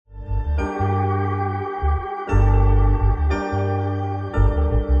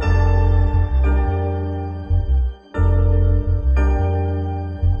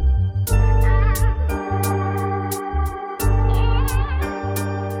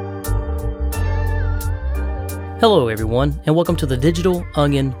Hello, everyone, and welcome to the Digital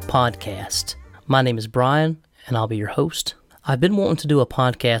Onion Podcast. My name is Brian, and I'll be your host. I've been wanting to do a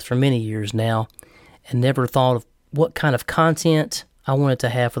podcast for many years now, and never thought of what kind of content I wanted to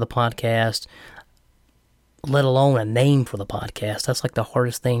have for the podcast, let alone a name for the podcast. That's like the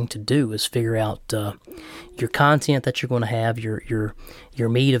hardest thing to do, is figure out your content that you're going to have, your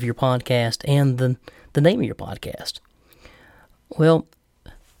meat of your podcast, and the name of your podcast. Well,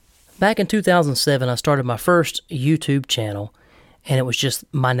 back in 2007, I started my first YouTube channel, and it was just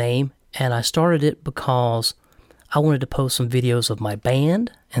my name, and I started it because I wanted to post some videos of my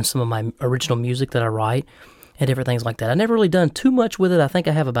band and some of my original music that I write and different things like that. I never really done too much with it. I think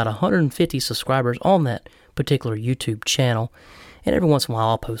I have about 150 subscribers on that particular YouTube channel, and every once in a while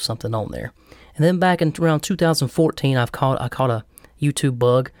I'll post something on there. And then back in around 2014, I caught a YouTube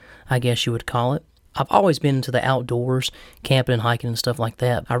bug, I guess you would call it. I've always been into the outdoors, camping and hiking and stuff like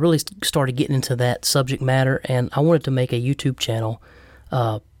that. I really started getting into that subject matter, and I wanted to make a YouTube channel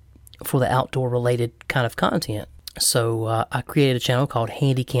for the outdoor-related kind of content. So I created a channel called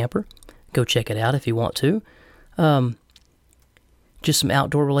Handy Camper. Go check it out if you want to. Just some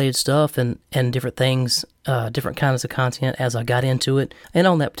outdoor-related stuff and different things, different kinds of content as I got into it. And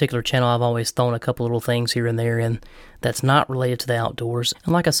on that particular channel, I've always thrown a couple little things here and there in that's not related to the outdoors.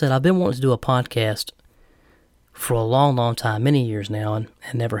 And like I said, I've been wanting to do a podcast for a long, long time, many years now, and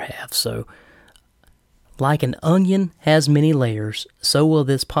never have. So, like an onion has many layers, so will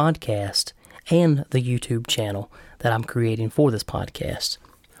this podcast and the YouTube channel that I'm creating for this podcast.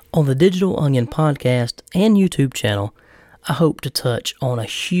 On the Digital Onion podcast and YouTube channel, I hope to touch on a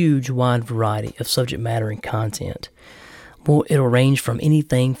huge wide variety of subject matter and content. Well, it'll range from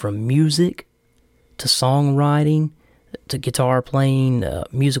anything from music to songwriting to guitar playing,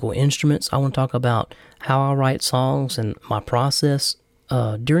 musical instruments. I want to talk about how I write songs and my process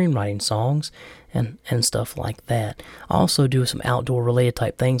during writing songs and stuff like that. I also do some outdoor related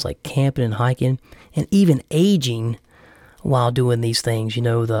type things like camping and hiking and even aging while doing these things. You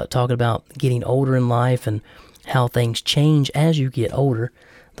know, talking about getting older in life and how things change as you get older,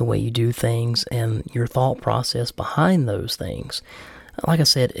 the way you do things and your thought process behind those things. Like I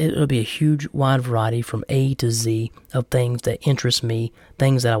said, it'll be a huge wide variety from A to Z of things that interest me,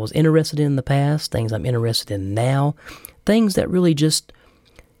 things that I was interested in the past, things I'm interested in now, things that really just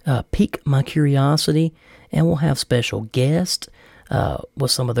pique my curiosity, and we'll have special guests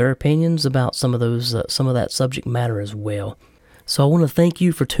with some of their opinions about some of that subject matter as well. So I want to thank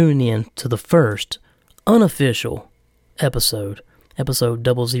you for tuning in to the first unofficial episode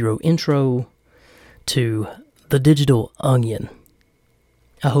 00 intro to the Digital Onion.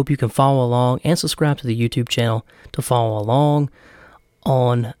 I hope you can follow along and subscribe to the YouTube channel to follow along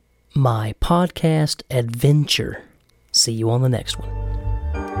on my podcast adventure. See you on the next one.